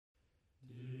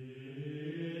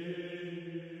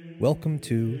Welcome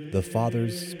to The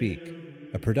Fathers Speak,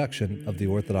 a production of the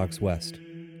Orthodox West.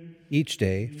 Each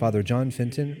day, Father John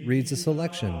Fenton reads a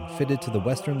selection fitted to the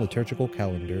Western liturgical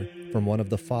calendar from one of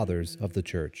the Fathers of the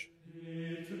Church.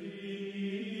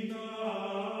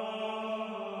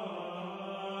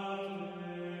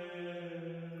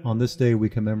 On this day we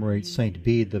commemorate St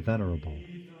Bede the Venerable.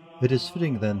 It is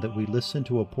fitting then that we listen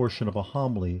to a portion of a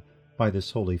homily by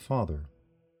this Holy Father.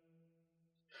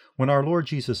 When our Lord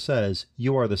Jesus says,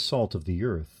 "You are the salt of the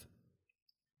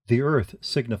earth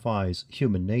signifies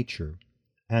human nature,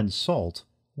 and salt,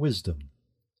 wisdom.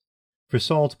 For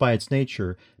salt by its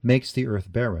nature makes the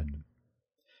earth barren.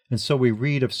 And so we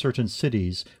read of certain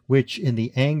cities which in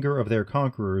the anger of their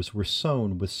conquerors were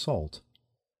sown with salt.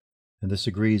 And this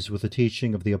agrees with the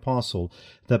teaching of the Apostle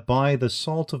that by the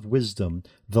salt of wisdom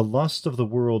the lust of the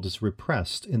world is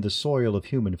repressed in the soil of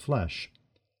human flesh,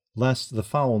 lest the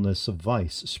foulness of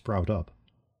vice sprout up.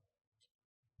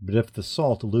 But if the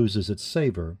salt loses its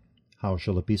savor, how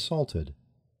shall it be salted?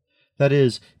 That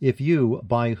is, if you,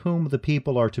 by whom the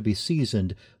people are to be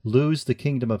seasoned, lose the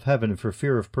kingdom of heaven for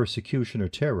fear of persecution or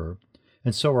terror,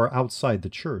 and so are outside the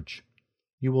church,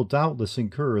 you will doubtless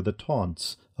incur the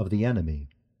taunts of the enemy.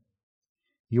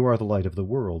 You are the light of the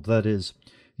world, that is,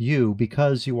 you,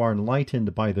 because you are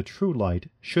enlightened by the true light,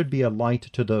 should be a light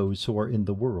to those who are in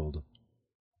the world.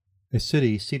 A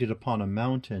city seated upon a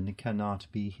mountain cannot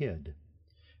be hid.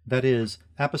 That is,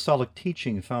 apostolic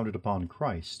teaching founded upon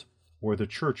Christ, or the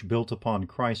church built upon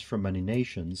Christ from many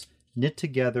nations, knit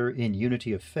together in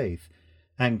unity of faith,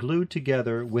 and glued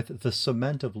together with the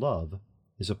cement of love,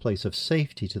 is a place of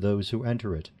safety to those who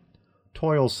enter it,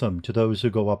 toilsome to those who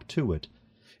go up to it.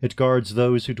 It guards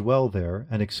those who dwell there,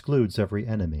 and excludes every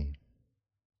enemy.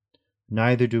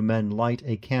 Neither do men light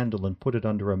a candle and put it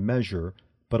under a measure,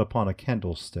 but upon a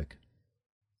candlestick.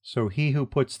 So he who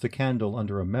puts the candle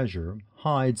under a measure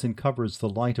hides and covers the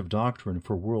light of doctrine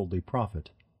for worldly profit.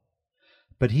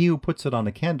 But he who puts it on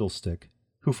a candlestick,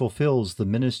 who fulfills the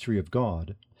ministry of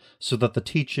God, so that the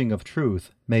teaching of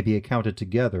truth may be accounted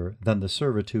together than the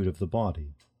servitude of the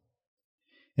body.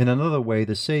 In another way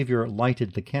the Saviour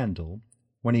lighted the candle,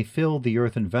 when he filled the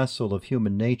earthen vessel of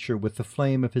human nature with the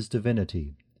flame of his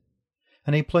divinity.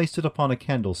 And he placed it upon a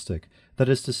candlestick, that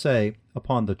is to say,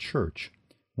 upon the church,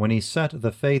 when he set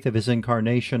the faith of his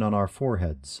incarnation on our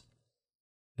foreheads.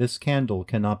 This candle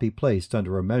cannot be placed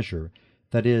under a measure,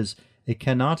 that is, it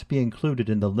cannot be included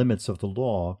in the limits of the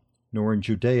law, nor in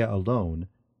Judea alone,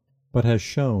 but has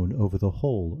shone over the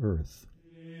whole earth.